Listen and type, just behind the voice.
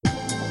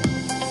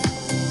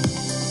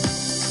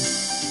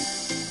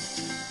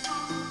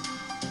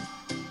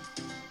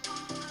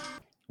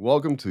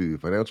Welcome to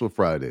Financial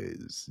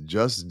Fridays,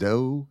 Just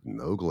Dough,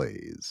 No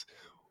Glaze,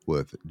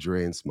 with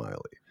Dre and Smiley.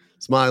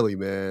 Smiley,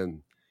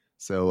 man.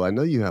 So I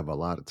know you have a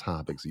lot of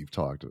topics you've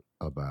talked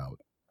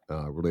about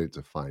related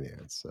to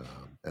finance.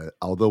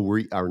 Although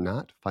we are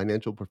not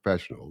financial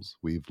professionals,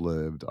 we've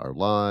lived our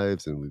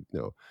lives and we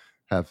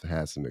have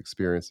had some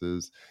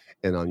experiences.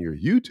 And on your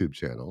YouTube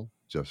channel,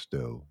 Just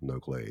Dough, No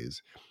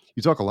Glaze,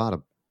 you talk a lot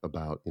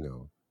about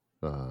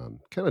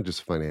kind of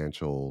just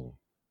financial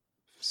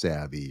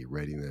savvy,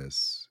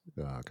 readiness,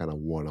 kind of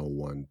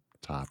one-on-one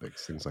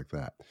topics, things like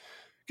that.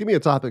 Give me a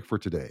topic for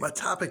today. My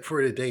topic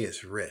for today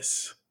is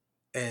risk,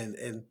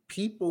 and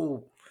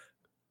people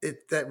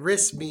that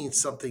risk means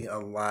something a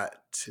lot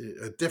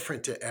to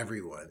different to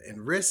everyone,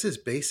 and risk is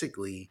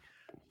basically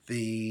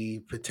the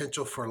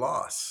potential for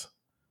loss.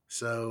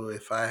 So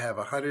if I have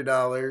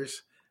 $100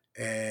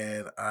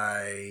 and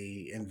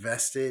I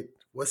invest it,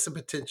 what's the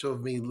potential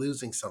of me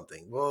losing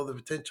something? Well, the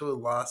potential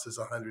loss is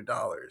 $100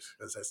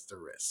 because that's the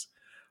risk.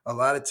 A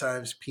lot of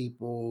times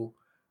people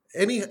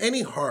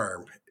any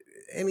harm,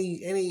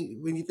 any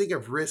when you think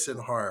of risk and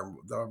harm,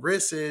 the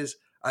risk is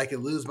I can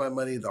lose my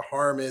money, the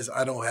harm is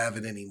I don't have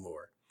it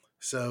anymore.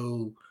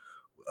 So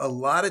a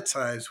lot of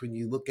times when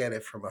you look at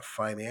it from a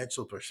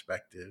financial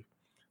perspective,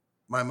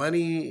 my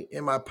money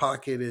in my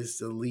pocket is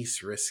the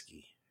least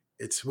risky.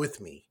 It's with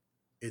me.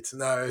 It's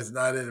not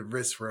at a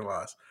risk for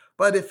loss.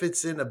 But if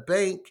it's in a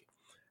bank,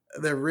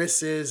 the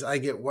risk is I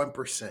get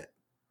 1%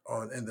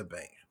 on in the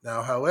bank.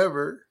 Now,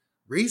 however,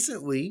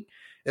 recently,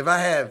 if I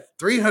have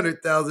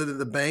 300,000 in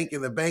the bank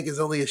and the bank is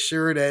only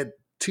assured at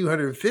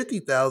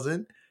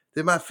 250,000,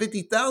 then my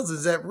 50,000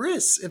 is at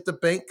risk if the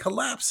bank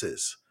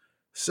collapses.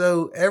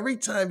 So every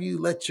time you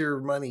let your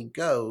money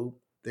go,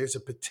 there's a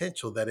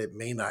potential that it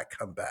may not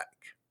come back.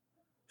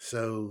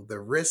 So the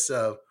risk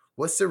of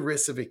what's the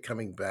risk of it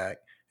coming back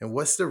and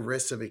what's the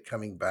risk of it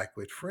coming back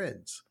with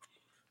friends?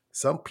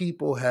 Some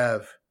people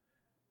have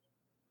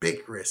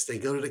big risk. They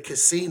go to the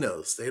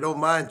casinos. They don't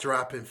mind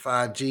dropping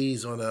 5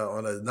 G's on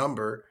a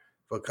number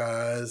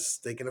because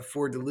they can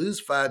afford to lose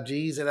 5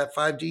 G's and that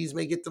 5 G's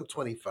may get them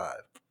 25.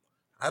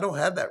 I don't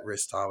have that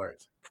risk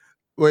tolerance.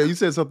 Wait, you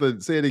said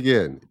something. Say it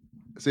again.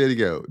 Say it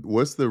again.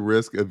 What's the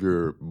risk of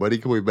your money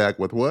coming back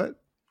with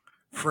what?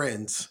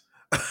 Friends.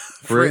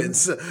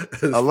 Friends?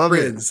 Friends. I love it.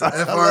 Friends. I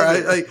FR love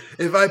it. Like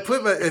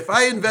if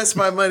I invest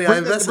my money, I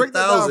invest a Break that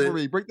down for thousand.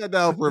 me. Break that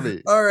down for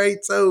me. All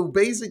right. So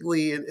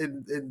basically,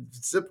 in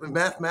simple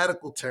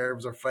mathematical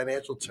terms or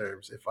financial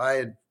terms, if I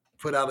had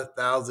put out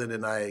 1,000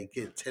 and I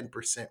get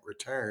 10%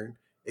 return,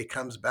 it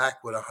comes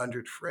back with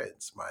 100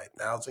 friends. My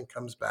 1,000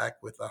 comes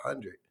back with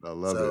 100. I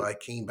love So it. I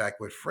came back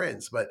with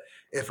friends. But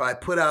if I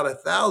put out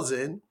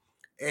 1,000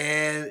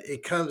 and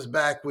it comes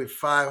back with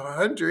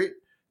 500,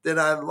 then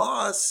I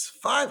lost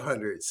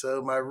 500.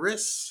 So my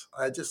risk,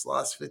 I just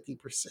lost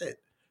 50%.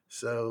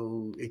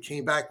 So it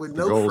came back with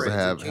The no goal is to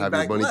friends. It came have your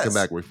back money come less.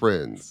 back with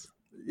friends.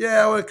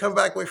 Yeah, I want to come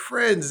back with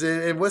friends.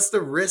 And what's the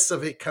risk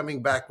of it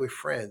coming back with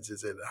friends?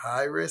 Is it a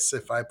high risk?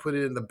 If I put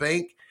it in the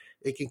bank,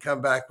 it can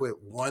come back with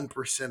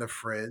 1% of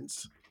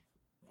friends,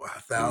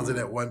 1,000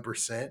 at Mm,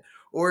 1%.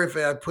 Or if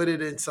I put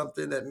it in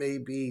something that may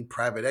be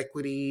private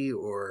equity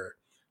or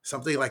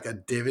something like a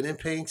dividend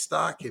paying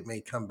stock, it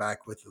may come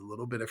back with a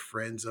little bit of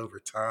friends over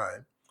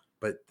time.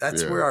 But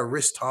that's yeah. where our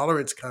risk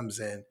tolerance comes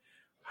in.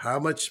 How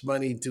much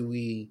money do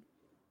we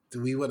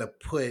want to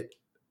put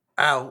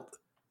out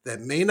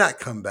that may not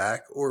come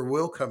back or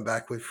will come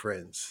back with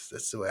friends?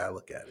 That's the way I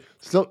look at it.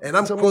 So And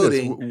I'm tell me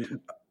this.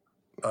 quoting,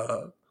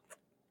 uh,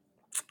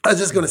 I was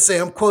just going to say,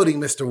 I'm quoting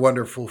Mr.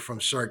 Wonderful from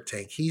Shark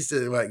Tank. He's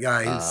the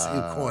guy who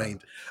Uh,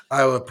 coined,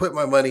 I would put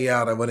my money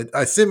out.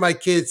 I send my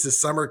kids to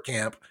summer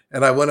camp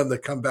and I want them to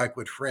come back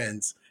with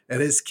friends.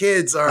 And his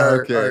kids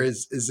are okay.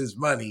 his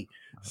money.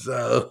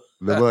 So,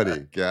 The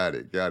money. Got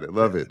it. Got it.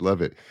 Love yeah. it.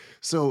 Love it.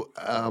 So,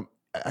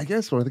 I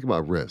guess when I think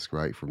about risk,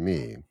 right, for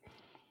me,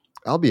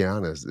 I'll be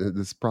honest,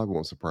 this probably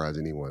won't surprise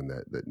anyone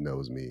that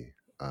knows me.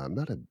 I'm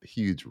not a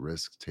huge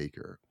risk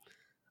taker.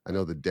 I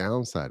know the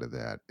downside of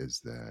that is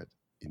that,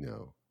 you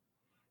know,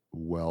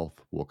 wealth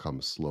will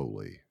come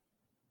slowly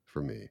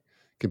for me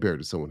compared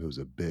to someone who's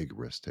a big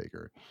risk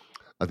taker.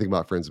 I think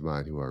about friends of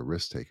mine who are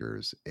risk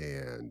takers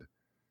and,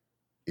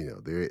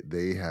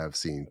 they have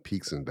seen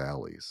peaks and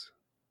valleys,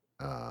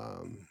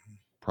 um,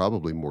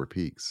 probably more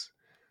peaks.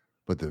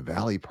 But the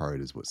valley part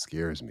is what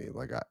scares me.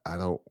 Like I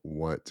don't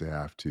want to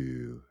have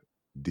to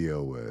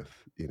deal with,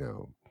 you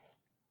know,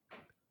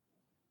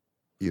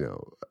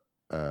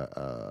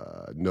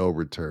 no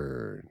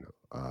return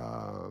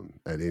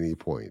at any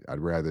point. I'd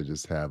rather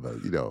just have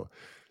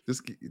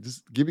just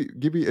give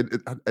me,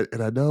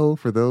 and I know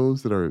for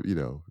those that are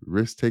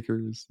risk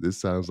takers, this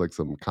sounds like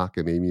some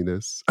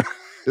cockamamie-ness. I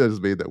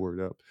just made that word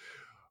up,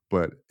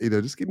 but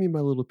just give me my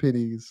little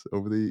pennies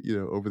over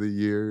the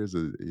years,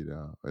 and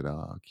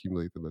I'll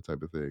accumulate them, that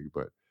type of thing.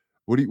 But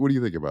what do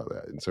you think about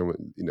that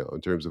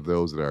in terms of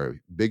those that are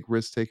big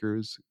risk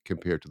takers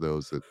compared to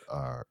those that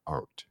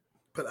aren't?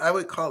 But I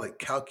would call it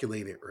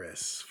calculated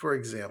risk. For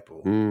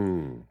example,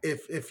 Mm,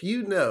 if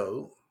you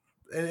know,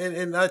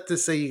 and not to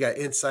say you got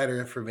insider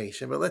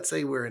information, but let's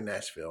say we're in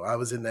Nashville. I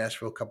was in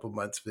Nashville a couple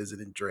months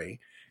visiting Dre,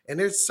 and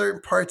there's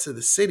certain parts of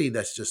the city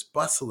that's just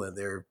bustling.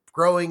 They're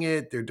growing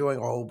it, they're doing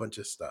a whole bunch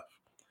of stuff.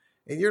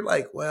 And you're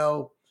like,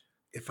 well,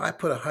 if I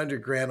put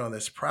 100 grand on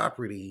this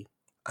property,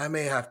 I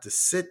may have to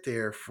sit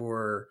there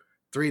for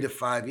 3 to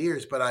 5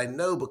 years. But I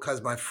know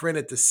because my friend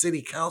at the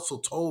city council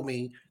told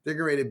me they're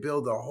going to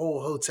build a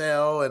whole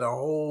hotel and a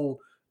whole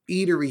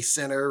eatery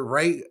center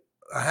right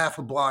a half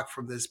a block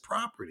from this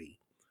property.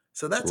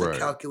 So that's a Right.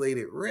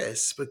 calculated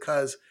risk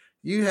because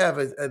you have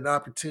an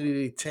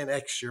opportunity to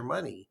 10x your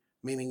money,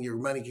 meaning your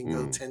money can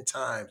go Mm. 10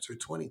 times or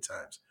 20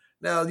 times.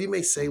 Now, you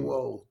may say, Mhm.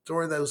 well,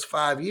 during those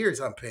 5 years,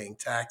 I'm paying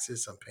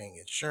taxes, I'm paying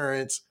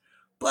insurance,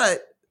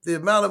 but the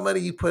amount of money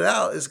you put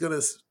out is going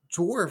to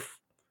dwarf,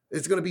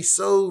 it's going to be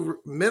so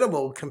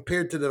minimal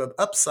compared to the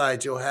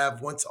upside you'll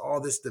have once all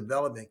this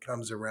development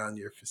comes around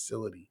your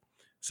facility.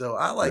 So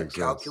I like Makes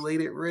sense.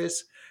 calculated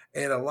risk,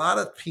 and a lot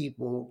of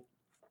people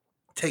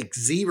take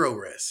zero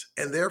risk,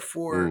 and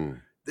therefore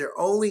Mm. they're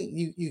only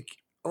you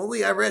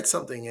only I read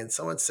something and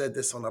someone said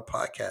this on a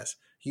podcast.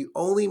 You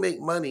only make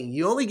money,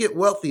 you only get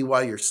wealthy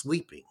while you're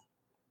sleeping,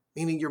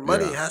 meaning your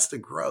money Yeah. has to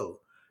grow.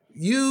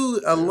 You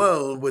Yeah.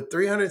 alone with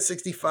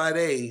 365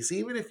 days,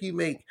 even if you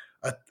make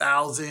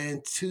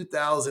 1,000,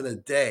 2,000 a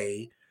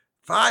day,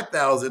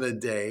 5,000 a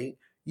day,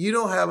 you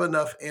don't have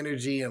enough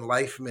energy and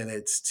life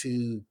minutes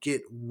to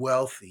get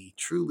wealthy,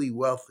 truly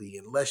wealthy,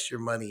 unless your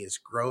money is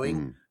growing,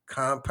 Mm.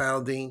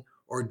 compounding,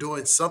 or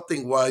doing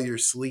something while you're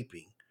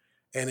sleeping.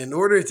 And in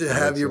order to That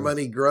have makes your sense.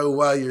 money grow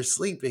while you're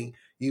sleeping,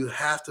 you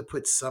have to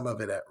put some of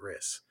it at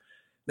risk.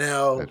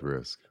 Now, At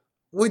risk.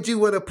 would you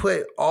want to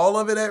put all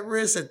of it at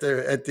risk at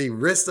the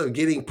risk of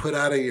getting put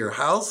out of your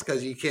house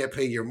because you can't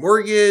pay your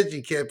mortgage,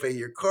 you can't pay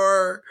your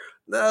car?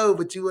 No,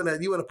 but you want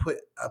to put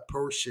a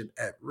portion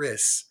at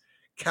risk,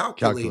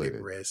 calculated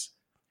Calculated. risk,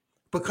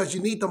 because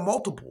you need the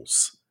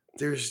multiples.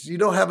 You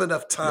don't have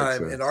enough Makes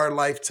time in sense. our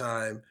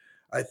lifetime.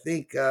 I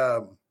think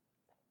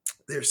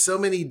there's so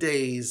many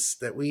days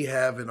that we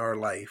have in our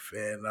life,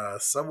 and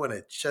someone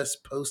had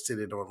just posted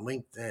it on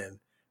LinkedIn.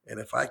 And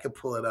if I could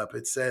pull it up,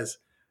 it says,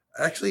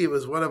 actually, it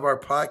was one of our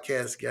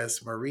podcast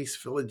guests, Maurice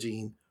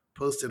Philogene,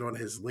 posted on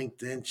his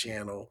LinkedIn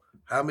channel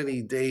how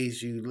many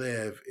days you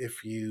live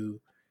if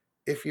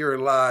you're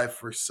alive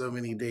for so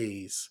many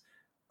days.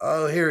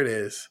 Oh, here it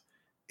is.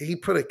 He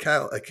put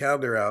a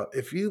calendar out.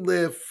 If you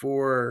live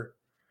for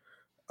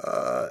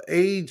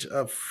age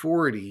of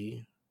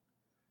 40,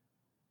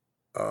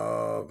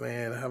 oh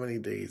man, how many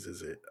days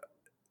is it?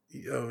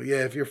 Oh,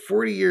 yeah, if you're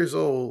 40 years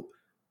old,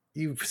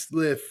 you've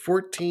lived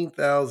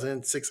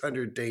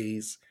 14,600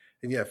 days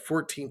and you have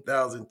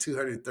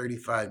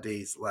 14,235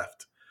 days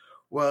left.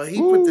 Well, he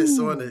put this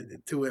on Woo!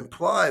 to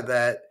imply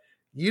that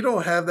you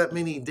don't have that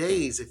many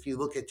days if you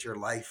look at your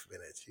life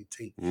minutes. You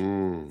take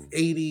Mm.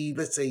 80,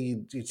 let's say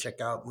you check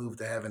out, move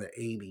to heaven at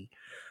 80.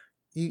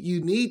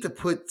 You need to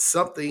put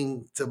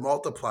something to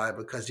multiply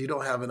because you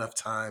don't have enough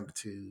time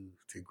to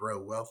grow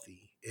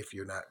wealthy if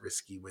you're not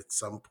risky with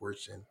some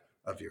portion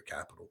of your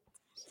capital.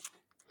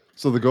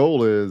 So the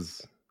goal is,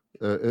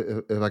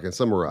 if I can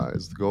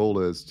summarize, the goal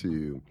is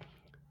to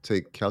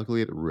take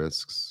calculated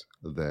risks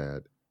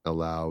that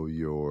allow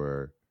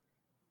your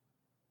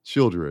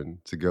children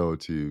to go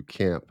to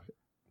camp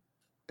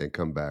and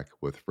come back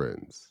with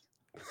friends.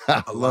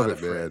 I A love lot it,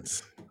 of man.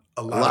 friends.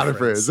 A A lot of lot of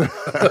friends.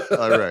 friends.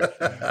 All right.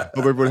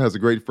 Hope everyone has a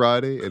great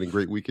Friday and a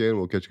great weekend.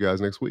 We'll catch you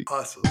guys next week.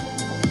 Awesome.